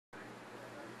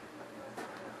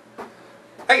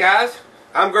Hey guys,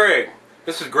 I'm Greg.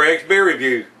 This is Greg's Beer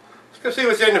Review. Let's go see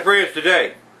what's in the fridge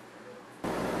today.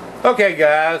 Okay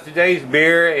guys, today's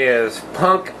beer is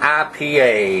Punk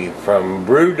IPA from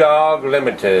Brewdog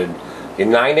Limited,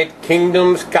 United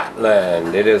Kingdom,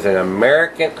 Scotland. It is an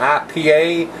American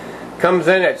IPA. Comes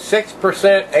in at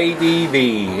 6%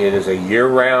 ABV. It is a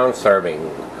year-round serving.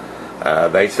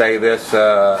 They say this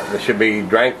should be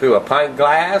drank through a pint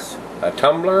glass, a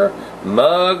tumbler,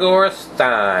 mug, or a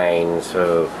stein.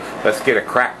 So let's get it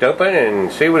cracked open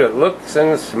and see what it looks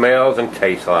and smells and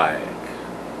tastes like.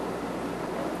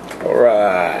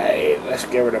 Alright, let's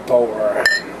give it a pour.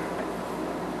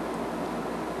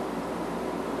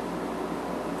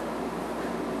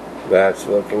 That's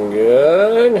looking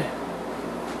good.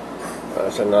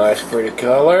 That's a nice pretty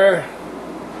color.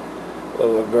 A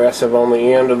little aggressive on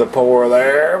the end of the pour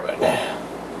there, but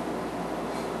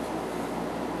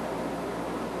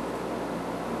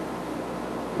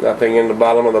nothing in the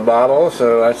bottom of the bottle,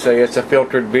 so I'd say it's a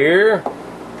filtered beer.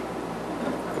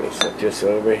 Let me set this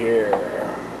over here.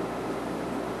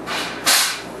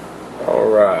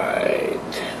 Alright.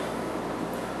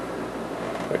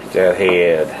 Look at that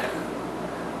head.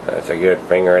 That's a good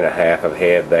finger and a half of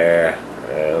head there.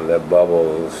 And the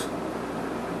bubbles,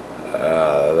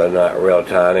 they're not real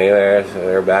tiny there, so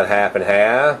they're about half and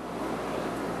half.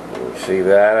 You see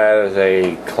that is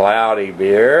a cloudy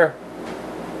beer.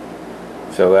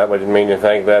 So that would mean to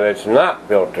think that it's not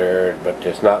filtered, but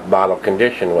it's not bottle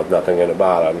conditioned with nothing in the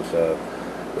bottom, so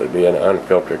it would be an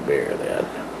unfiltered beer then.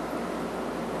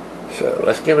 So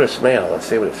let's give it a smell and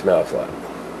see what it smells like.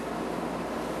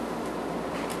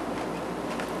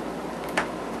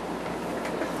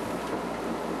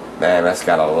 Man, that's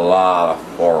got a lot of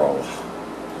floral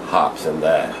hops in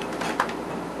that.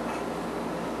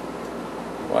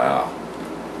 Wow.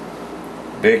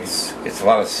 It's a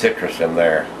lot of citrus in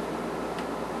there.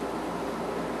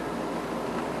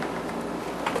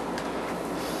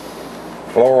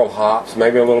 Floral hops,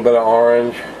 maybe a little bit of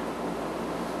orange.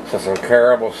 So some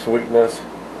caramel sweetness.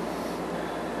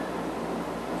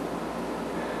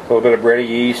 A little bit of bready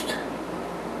yeast.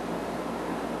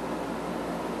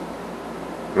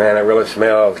 Man, it really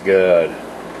smells good.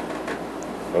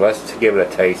 Well, let's give it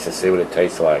a taste and see what it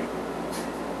tastes like.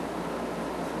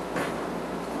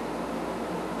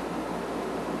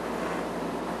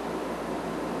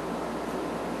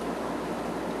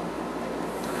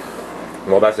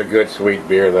 Well, that's a good sweet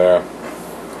beer there.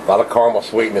 A lot of caramel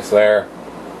sweetness there.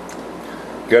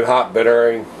 Good hop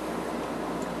bittering.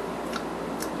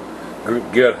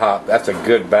 Good hop. That's a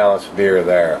good balanced beer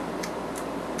there.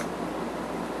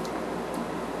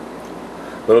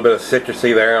 A little bit of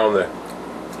citrusy there on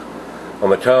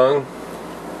the tongue.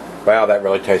 Wow, that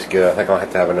really tastes good. I think I'll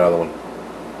have to have another one.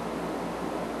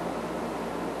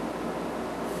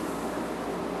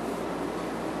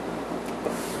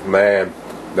 Man,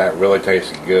 that really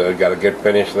tastes good. Got a good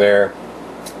finish there.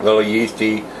 A little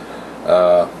yeasty.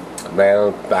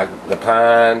 Man, the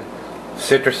pine,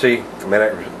 citrusy. Man,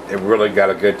 it really got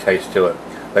a good taste to it.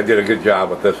 They did a good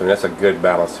job with this one. That's a good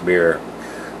balanced beer.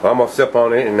 Well, I'm going to sip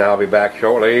on it and I'll be back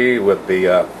shortly with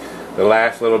the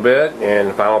last little bit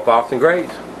and final thoughts and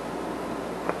grades.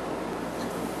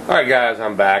 Alright guys,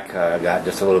 I'm back. I got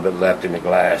just a little bit left in the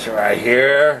glass right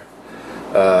here.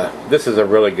 This is a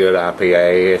really good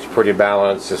IPA. It's pretty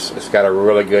balanced. It's got a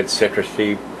really good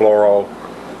citrusy, floral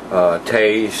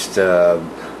taste.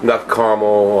 Enough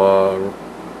caramel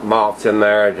malts in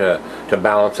there to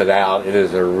balance it out. It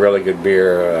is a really good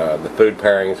beer. The food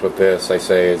pairings with this, they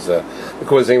say, is the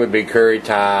cuisine would be curry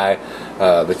Thai.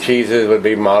 The cheeses would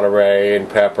be Monterey and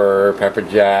pepper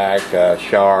jack,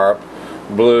 sharp,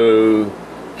 blue,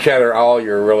 cheddar. All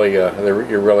your really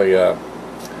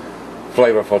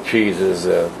flavorful cheeses.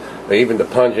 Even the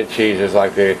pungent cheeses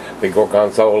like the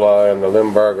gorgonzola and the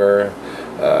Limburger.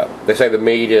 They say the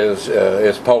meat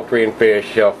is poultry and fish,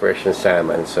 shellfish and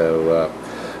salmon. So.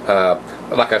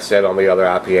 Like I said on the other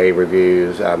IPA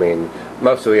reviews, I mean,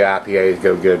 most of the IPAs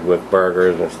go good with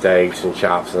burgers and steaks and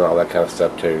chops and all that kind of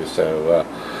stuff too. So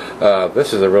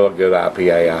this is a real good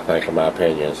IPA, I think, in my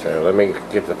opinion. So let me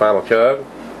get the final chug.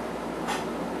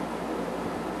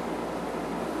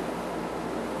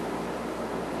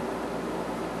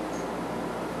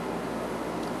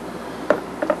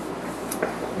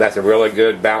 That's a really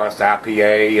good balanced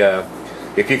IPA.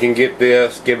 If you can get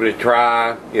this, give it a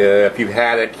try. If you've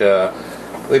had it,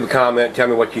 leave a comment. Tell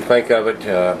me what you think of it.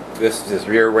 This is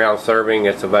year-round serving.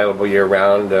 It's available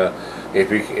year-round.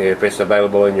 If it's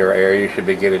available in your area, you should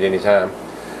be getting it anytime.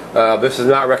 This is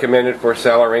not recommended for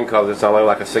cellaring because it's only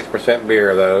like a 6%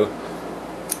 beer, though.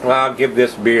 I'll give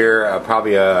this beer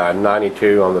probably a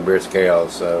 92 on the beer scale.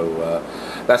 So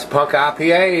that's Punk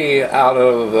IPA out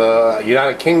of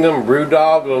United Kingdom,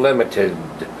 Brewdog Limited.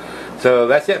 So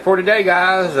that's it for today,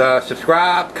 guys.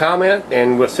 Subscribe, comment,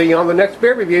 and we'll see you on the next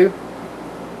beer review.